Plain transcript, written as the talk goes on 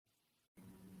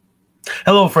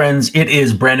Hello, friends. It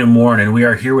is Brandon Warren, and we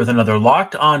are here with another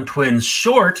Locked On Twins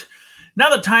short. Now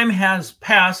that time has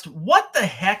passed, what the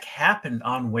heck happened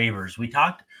on waivers? We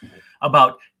talked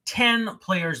about 10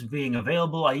 players being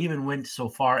available. I even went so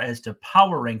far as to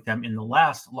power rank them in the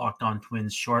last Locked On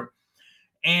Twins short.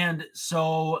 And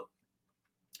so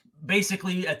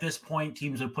basically, at this point,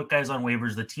 teams would put guys on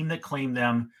waivers. The team that claimed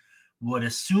them would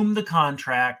assume the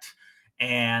contract,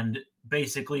 and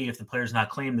basically, if the player's not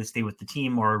claimed, they stay with the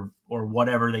team or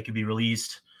whatever. They could be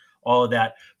released, all of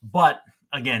that. But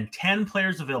again, 10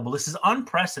 players available. This is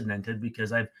unprecedented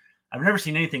because I've never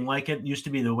seen anything like it. It used to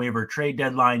be the waiver trade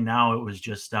deadline. Now it was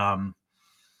just I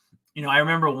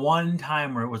remember one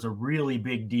time where it was a really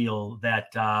big deal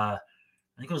that I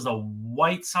think it was the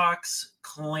White Sox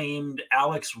claimed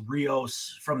Alex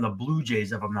Rios from the Blue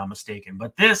Jays, if I'm not mistaken.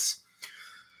 But this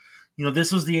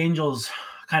was the Angels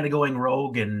kind of going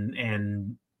rogue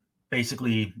and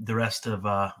basically the rest of,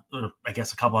 I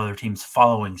guess, a couple other teams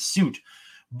following suit.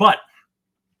 But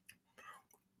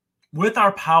with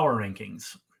our power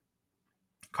rankings,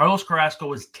 Carlos Carrasco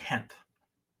was 10th.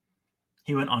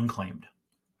 He went unclaimed.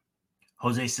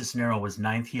 Jose Cisnero was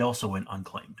 9th. He also went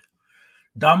unclaimed.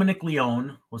 Dominic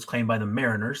Leone was claimed by the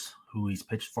Mariners, who he's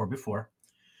pitched for before.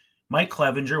 Mike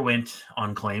Clevenger went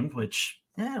unclaimed, which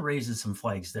raises some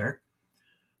flags there.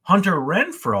 Hunter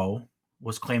Renfroe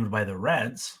was claimed by the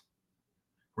Reds.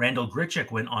 Randall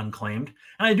Grichuk went unclaimed.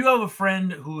 And I do have a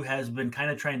friend who has been kind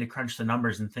of trying to crunch the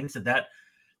numbers and thinks that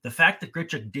the fact that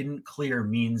Grichuk didn't clear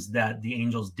means that the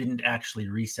Angels didn't actually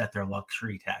reset their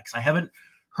luxury tax. I haven't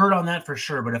heard on that for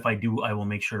sure, but if I do, I will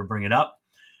make sure to bring it up.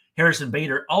 Harrison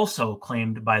Bader also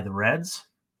claimed by the Reds.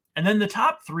 And then the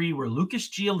top three were Lucas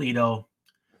Giolito,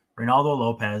 Reynaldo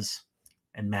Lopez,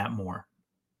 and Matt Moore.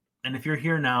 And if you're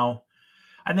here now,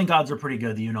 I think odds are pretty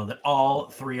good that you know that all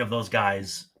three of those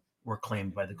guys were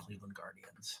claimed by the Cleveland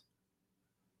Guardians.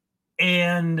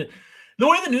 And the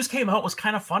way the news came out was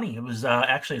kind of funny. It was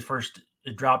actually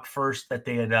it dropped first that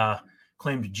they had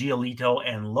claimed Giolito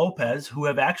and Lopez, who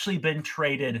have actually been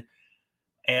traded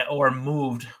or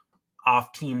moved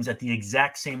off teams at the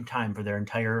exact same time for their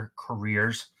entire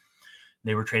careers.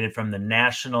 They were traded from the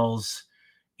Nationals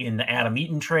in the Adam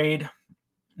Eaton trade.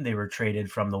 They were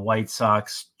traded from the White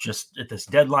Sox just at this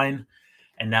deadline,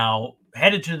 and now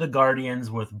headed to the Guardians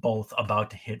with both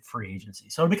about to hit free agency.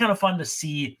 So it'd be kind of fun to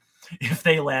see if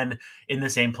they land in the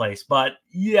same place. But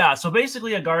yeah, so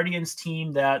basically a Guardians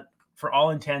team that for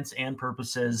all intents and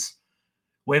purposes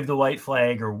waved the white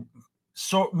flag or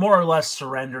more or less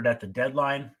surrendered at the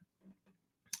deadline.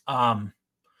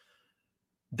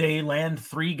 They land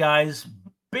three guys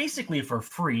basically for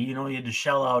free. You had to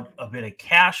shell out a bit of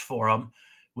cash for them,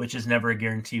 which is never a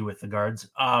guarantee with the Guards.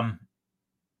 But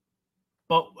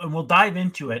we'll dive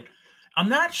into it. I'm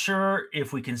not sure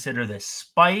if we consider this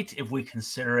spite, if we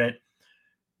consider it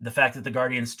the fact that the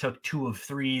Guardians took 2 of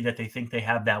 3, that they think they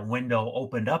have that window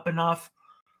opened up enough,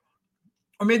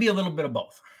 or maybe a little bit of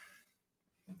both.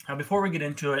 Now, before we get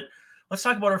into it, let's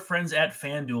talk about our friends at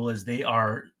FanDuel, as they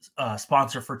are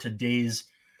sponsor for today's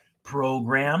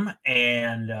program.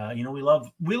 And we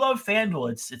love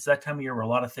FanDuel. It's that time of year where a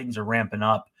lot of things are ramping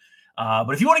up.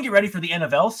 But if you want to get ready for the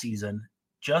NFL season,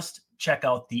 just check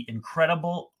out the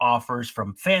incredible offers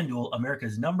from FanDuel,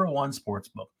 America's #1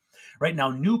 sportsbook. Right now,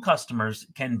 new customers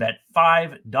can bet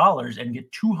 $5 and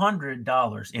get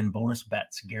 $200 in bonus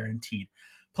bets guaranteed.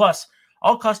 Plus,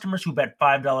 all customers who bet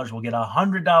 $5 will get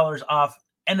 $100 off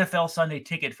NFL Sunday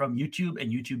Ticket from YouTube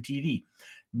and YouTube TV.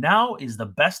 Now is the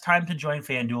best time to join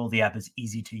FanDuel. The app is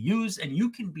easy to use, and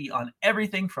you can be on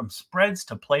everything from spreads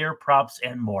to player props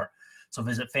and more. So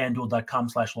visit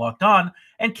FanDuel.com/lockedon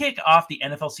and kick off the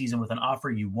NFL season with an offer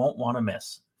you won't want to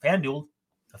miss. FanDuel,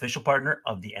 official partner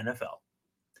of the NFL.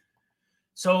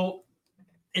 So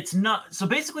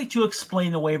basically, to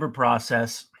explain the waiver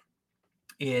process,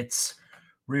 it's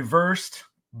reversed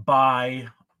by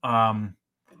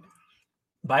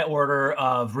order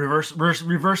of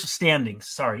reverse standings.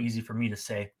 Sorry, easy for me to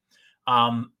say.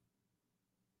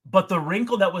 But the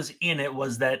wrinkle that was in it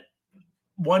was that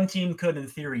one team could, in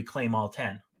theory, claim all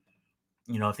 10.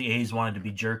 If the A's wanted to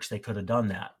be jerks, they could have done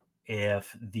that.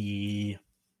 If any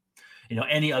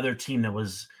other team that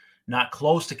was not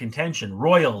close to contention,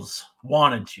 Royals,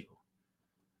 wanted to.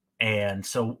 And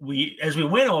so as we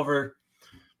went over,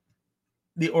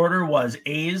 the order was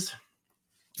A's,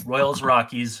 Royals,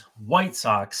 Rockies, White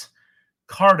Sox,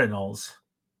 Cardinals,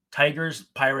 Tigers,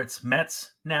 Pirates,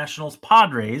 Mets, Nationals,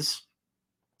 Padres.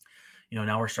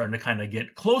 Now we're starting to kind of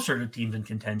get closer to teams in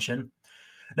contention.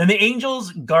 Then the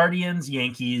Angels, Guardians,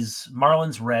 Yankees,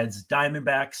 Marlins, Reds,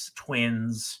 Diamondbacks,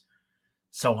 Twins,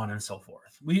 so on and so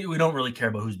forth. We don't really care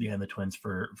about who's behind the Twins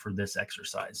for this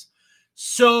exercise.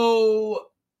 So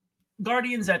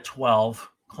Guardians at 12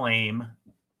 claim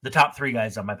the top 3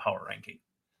 guys on my power ranking.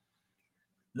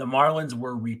 The Marlins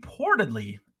were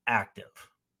reportedly active,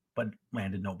 but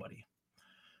landed nobody.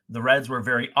 The Reds were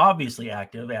very obviously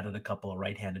active, added a couple of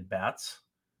right-handed bats.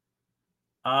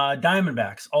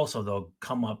 Diamondbacks also, though,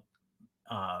 come up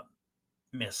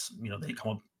miss. They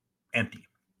come up empty.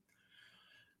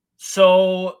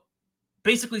 So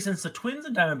basically, since the Twins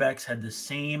and Diamondbacks had the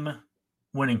same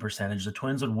winning percentage, the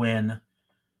Twins would win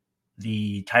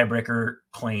the tiebreaker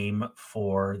claim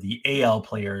for the AL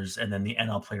players, and then the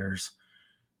NL players,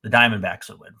 the Diamondbacks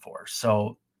would win for.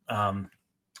 So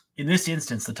in this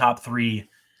instance, the top 3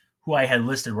 who I had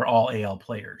listed were all AL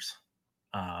players.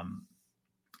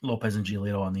 Lopez and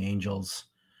Giolito on the Angels,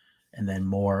 and then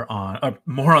more on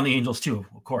the Angels too,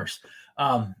 of course.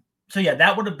 So yeah,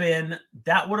 that would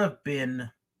have been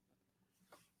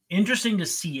interesting to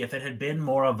see if it had been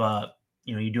more of a,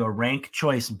 you do a rank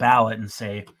choice ballot and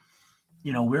say,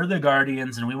 we're the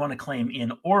Guardians and we want to claim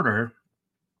in order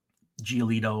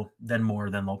Giolito, then Moore,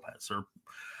 then Lopez, or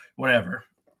whatever.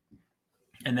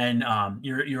 And then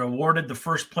you're awarded the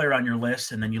first player on your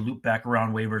list, and then you loop back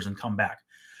around waivers and come back.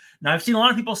 Now, I've seen a lot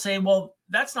of people say, well,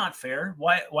 that's not fair.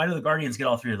 Why do the Guardians get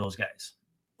all 3 of those guys?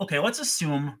 Okay, let's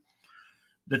assume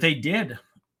that they did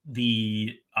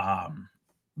the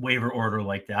waiver order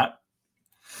like that.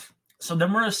 So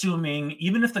then we're assuming,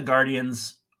 even if the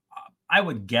Guardians, I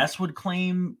would guess, would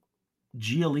claim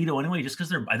Giolito anyway, just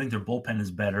because I think their bullpen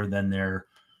is better than their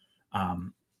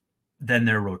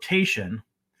rotation.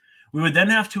 We would then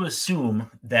have to assume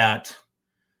that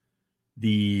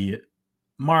the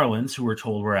Marlins, who we're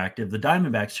told were active, the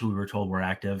Diamondbacks, who we were told were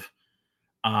active,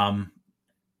 and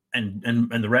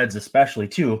the Reds especially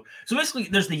too. So basically,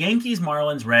 there's the Yankees,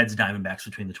 Marlins, Reds, Diamondbacks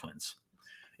between the Twins.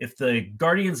 If the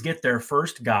Guardians get their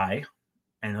first guy,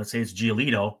 and let's say it's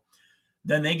Giolito,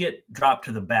 then they get dropped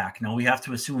to the back. Now we have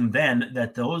to assume then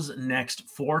that those next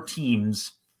 4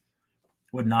 teams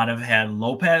would not have had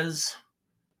Lopez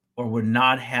or would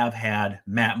not have had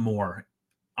Matt Moore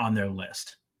on their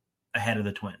list ahead of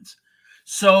the Twins.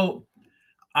 So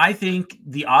I think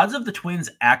the odds of the Twins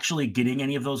actually getting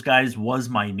any of those guys was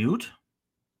minute.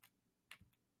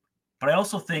 But I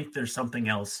also think there's something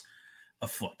else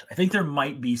afoot. I think there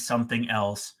might be something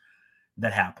else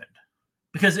that happened.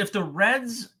 Because if the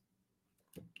Reds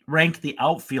rank the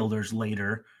outfielders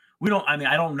later,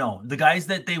 I don't know. The guys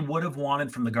that they would have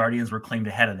wanted from the Guardians were claimed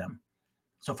ahead of them.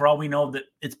 So for all we know, that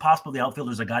it's possible the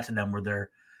outfielders that got to them were their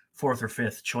 4th or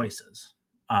 5th choices.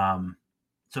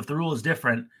 So if the rule is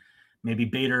different, maybe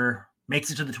Bader makes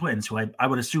it to the Twins, who I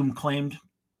would assume claimed,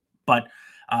 but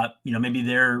maybe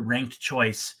their ranked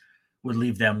choice would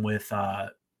leave them with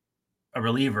a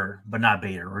reliever, but not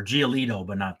Bader, or Giolito,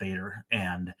 but not Bader,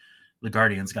 and the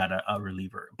Guardians got a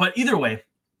reliever. But either way,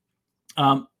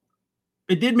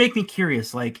 it did make me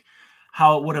curious, like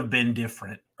how it would have been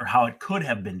different, or how it could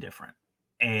have been different.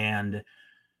 And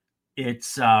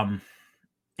it's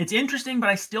interesting, but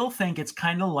I still think it's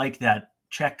kind of like that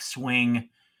check swing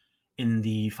in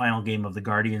the final game of the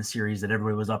Guardian series that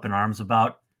everybody was up in arms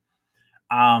about.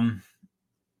 I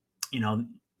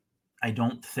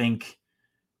don't think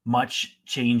much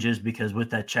changes, because with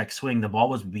that check swing, the ball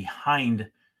was behind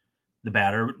the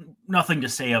batter. Nothing to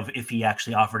say of if he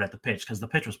actually offered at the pitch, because the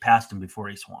pitch was past him before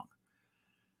he swung.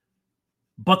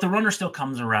 But the runner still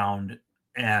comes around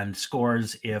and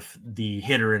scores if the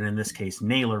hitter, and in this case,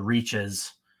 Naylor,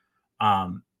 reaches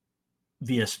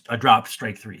via a dropped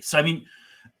strike 3. So,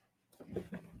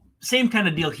 same kind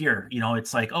of deal here.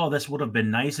 It's like, oh, this would have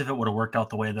been nice if it would have worked out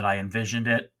the way that I envisioned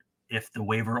it, if the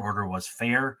waiver order was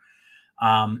fair.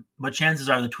 But chances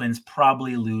are the Twins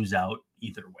probably lose out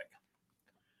either way.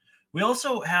 We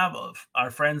also have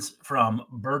our friends from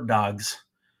Bird Dogs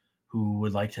who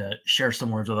would like to share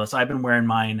some words with us. I've been wearing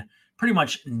mine pretty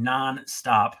much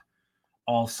non-stop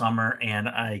all summer, and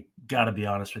I got to be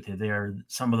honest with you, they are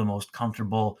some of the most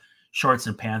comfortable shorts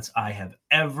and pants I have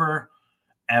ever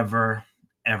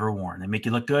worn. They make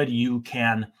you look good. You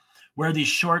can wear these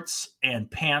shorts and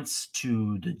pants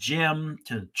to the gym,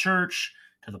 to church,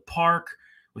 to the park,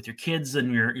 with your kids,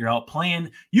 and you're out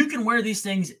playing. You can wear these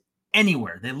things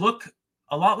anywhere. They look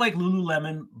a lot like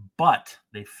Lululemon, but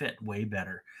they fit way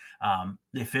better.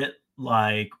 They fit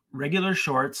like regular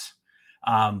shorts,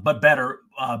 but better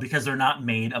because they're not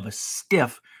made of a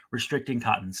stiff, restricting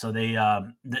cotton. So they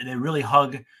really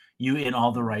hug you in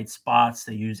all the right spots.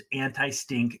 They use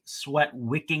anti-stink,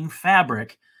 sweat-wicking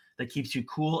fabric that keeps you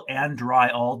cool and dry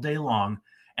all day long.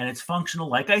 And it's functional,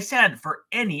 like I said, for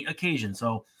any occasion.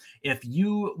 So If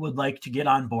you would like to get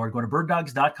on board, go to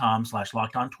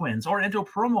birddogs.com/lockedontwins or enter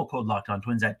promo code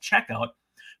lockedontwins at checkout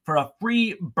for a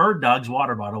free Bird Dogs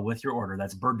water bottle with your order.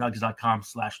 That's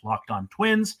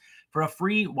birddogs.com/lockedontwins for a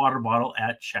free water bottle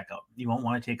at checkout. You won't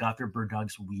want to take off your Bird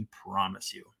Dogs, we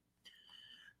promise you.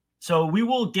 So we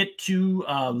will get to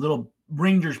a little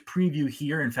Rangers preview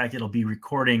here. In fact, it'll be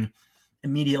recording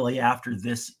immediately after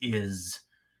this is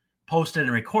posted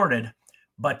and recorded.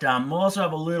 But we'll also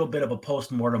have a little bit of a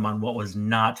post-mortem on what was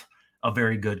not a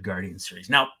very good Guardians series.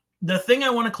 Now, the thing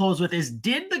I want to close with is,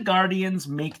 did the Guardians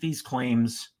make these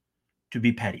claims to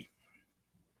be petty?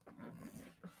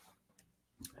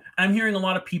 I'm hearing a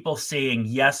lot of people saying,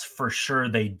 yes, for sure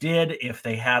they did. If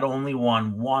they had only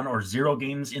won 1 or 0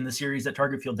 games in the series at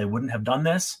Target Field, they wouldn't have done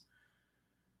this.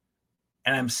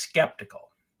 And I'm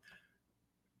skeptical.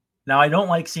 Now, I don't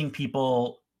like seeing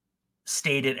people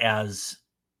state it as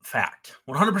fact,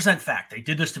 100% fact. They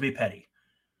did this to be petty.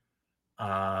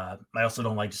 I also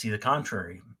don't like to see the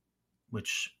contrary,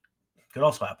 which could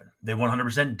also happen. They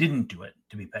 100% didn't do it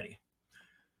to be petty.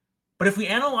 But if we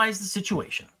analyze the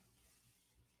situation,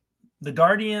 the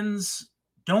Guardians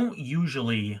don't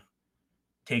usually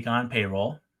take on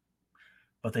payroll,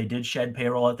 but they did shed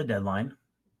payroll at the deadline.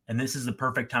 And this is the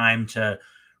perfect time to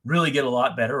really get a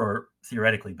lot better, or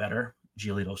theoretically better.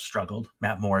 Giolito struggled.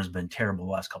 Matt Moore has been terrible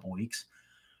the last couple of weeks.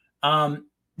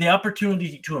 The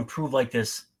opportunity to improve like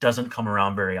this doesn't come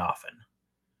around very often.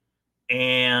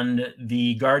 And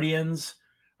the Guardians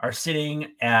are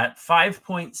sitting at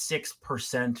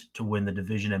 5.6% to win the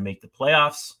division and make the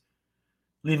playoffs,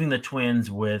 leaving the Twins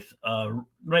with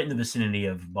right in the vicinity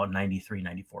of about 93,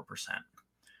 94%.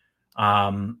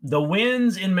 The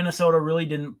wins in Minnesota really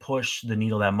didn't push the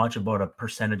needle that much, about a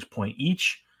percentage point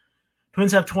each.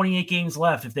 Twins have 28 games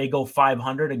left. If they go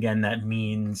 500, again, that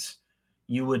means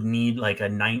you would need like a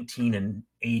 19-8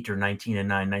 or 19-9,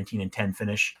 19-10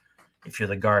 finish if you're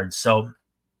the Guards. So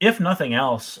if nothing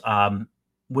else,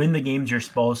 win the games you're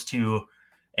supposed to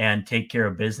and take care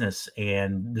of business,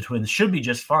 and the Twins should be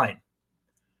just fine.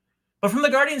 But from the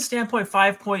Guardians' standpoint,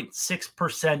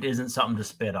 5.6% isn't something to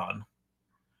spit on.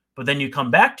 But then you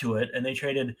come back to it, and they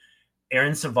traded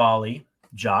Aaron Savali,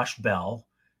 Josh Bell.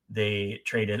 They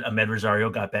traded Ahmed Rosario,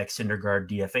 got back Syndergaard,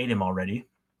 DFA'd him already.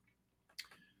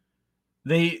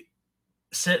 They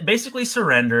basically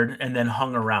surrendered and then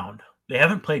hung around. They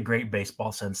haven't played great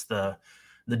baseball since the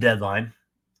deadline.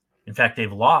 In fact,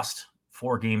 they've lost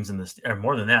 4 games in this, or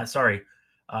more than that. Sorry.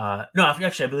 No,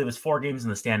 actually, I believe it's 4 games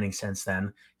in the standings since then,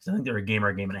 because I think they're a game or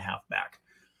a game and a half back.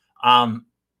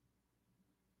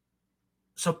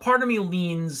 So part of me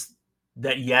leans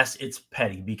that, yes, it's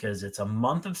petty because it's a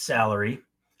month of salary.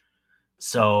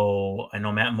 So I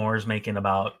know Matt Moore is making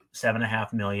about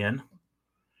 $7.5 million.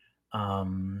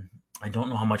 I don't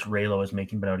know how much Raylo is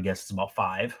making, but I would guess it's about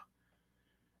 5.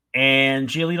 And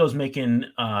Giolito's making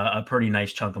a pretty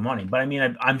nice chunk of money. But I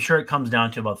mean, I'm sure it comes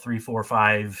down to about 3, 4,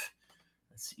 5.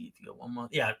 Let's see if you go 1 month.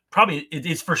 Yeah, probably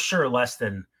it's for sure less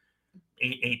than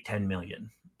 8, 10 million.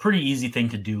 Pretty easy thing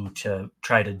to do to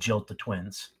try to jilt the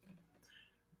Twins.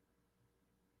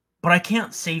 But I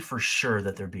can't say for sure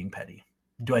that they're being petty.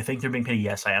 Do I think they're being petty?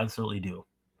 Yes, I absolutely do.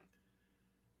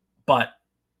 But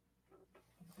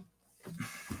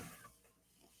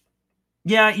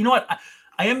yeah, you know what?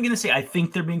 I am going to say I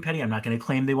think they're being petty. I'm not going to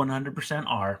claim they 100%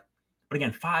 are. But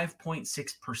again,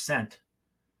 5.6%.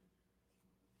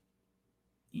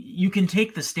 You can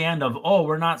take the stand of, oh,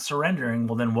 we're not surrendering.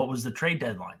 Well, then what was the trade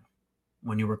deadline?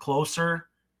 When you were closer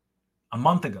a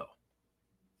month ago.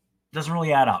 Doesn't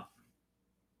really add up.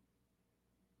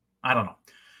 I don't know.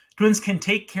 Twins can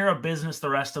take care of business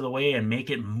the rest of the way and make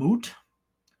it moot,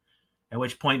 at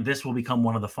which point this will become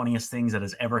one of the funniest things that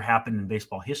has ever happened in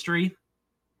baseball history.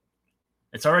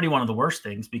 It's already one of the worst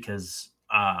things because,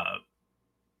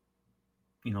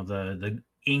 the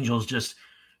Angels just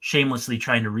shamelessly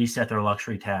trying to reset their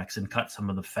luxury tax and cut some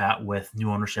of the fat with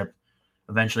new ownership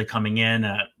eventually coming in.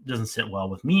 Doesn't sit well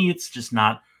with me. It's just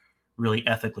not really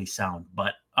ethically sound.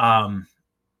 But, I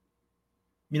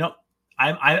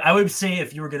would say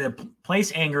if you were going to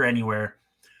place anger anywhere,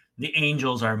 the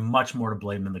Angels are much more to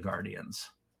blame than the Guardians.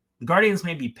 The Guardians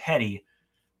may be petty,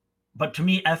 but to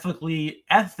me, ethically,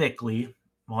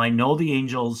 well, I know the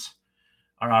Angels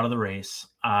are out of the race.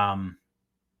 I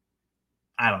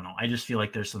don't know. I just feel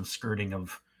like there's some skirting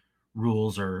of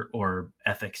rules or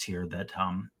ethics here that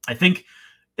I think,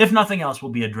 if nothing else, will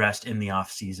be addressed in the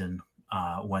offseason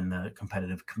when the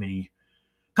competitive committee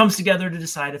comes together to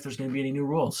decide if there's going to be any new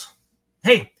rules.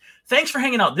 Hey, thanks for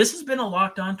hanging out. This has been a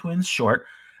Locked On Twins short.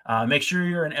 Make sure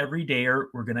you're an everydayer.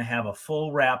 We're going to have a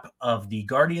full wrap of the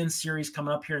Guardians series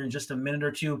coming up here in just a minute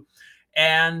or two.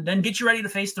 and then get you ready to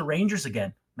face the Rangers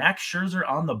again. Max Scherzer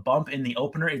on the bump in the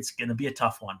opener. It's going to be a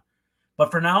tough one.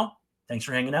 But for now, thanks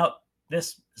for hanging out.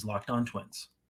 This is Locked On Twins.